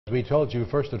We told you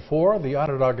first at 4, the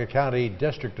Onondaga County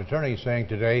District Attorney saying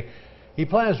today he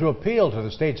plans to appeal to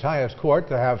the state's highest court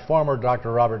to have former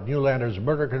Dr. Robert Neulander's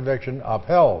murder conviction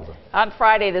upheld. On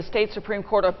Friday, the state Supreme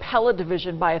Court Appellate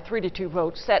Division by a 3-2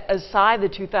 vote set aside the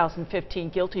 2015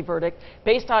 guilty verdict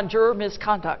based on juror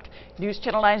misconduct. News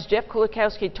Channel 9's Jeff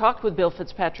Kulikowski talked with Bill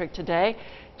Fitzpatrick today.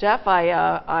 Jeff,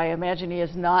 I imagine he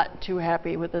is not too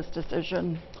happy with this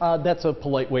decision. That's a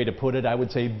polite way to put it. I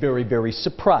would say very, very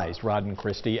surprised, Rod and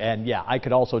Christy. And yeah, I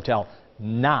could also tell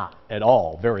not at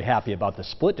all very happy about the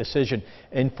split decision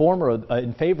in favor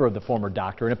of the former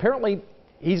doctor. And apparently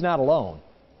he's not alone.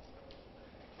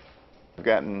 I've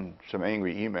gotten some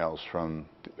angry emails from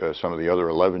some of the other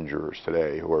 11 jurors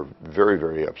today who are very,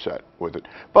 very upset with it.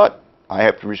 But I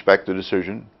have to respect the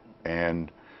decision,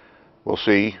 and we'll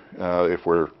see if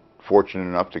we're fortunate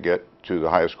enough to get to the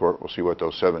highest court. We'll see what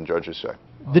those 7 judges say.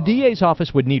 The DA's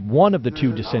office would need one of the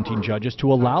 2 dissenting judges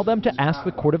to allow them to ask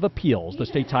the Court of Appeals, the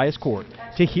state's highest court,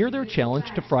 to hear their challenge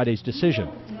to Friday's decision.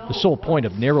 The sole point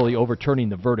of narrowly overturning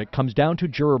the verdict comes down to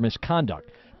juror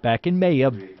misconduct. Back in May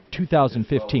of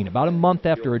 2015, about a month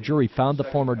after a jury found the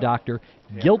former doctor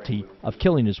guilty of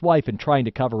killing his wife and trying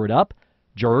to cover it up,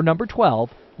 juror number 12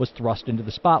 was thrust into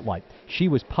the spotlight. She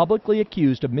was publicly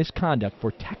accused of misconduct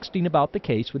for texting about the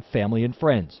case with family and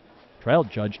friends. Trial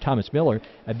Judge Thomas Miller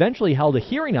eventually held a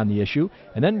hearing on the issue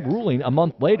and then ruling a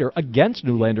month later against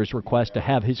Neulander's request to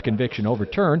have his conviction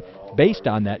overturned based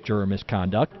on that juror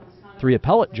misconduct. 3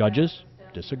 appellate judges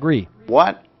disagree.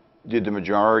 What did the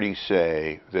majority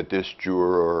say that this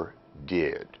juror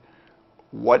did?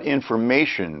 What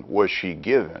information was she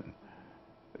given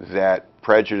that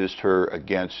prejudiced her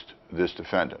against this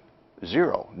defendant?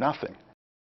 Zero, nothing.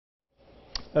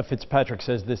 Fitzpatrick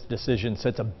says this decision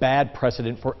sets a bad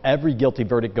precedent for every guilty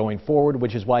verdict going forward,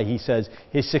 which is why he says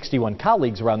his 61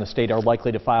 colleagues around the state are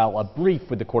likely to file a brief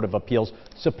with the Court of Appeals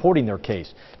supporting their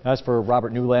case. As for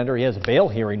Robert Neulander, he has a bail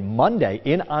hearing Monday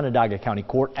in Onondaga County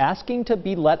Court asking to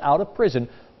be let out of prison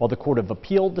while the Court of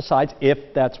Appeal decides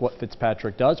if that's what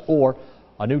Fitzpatrick does or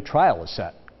a new trial is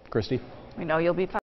set. Christy? We know you'll be fine.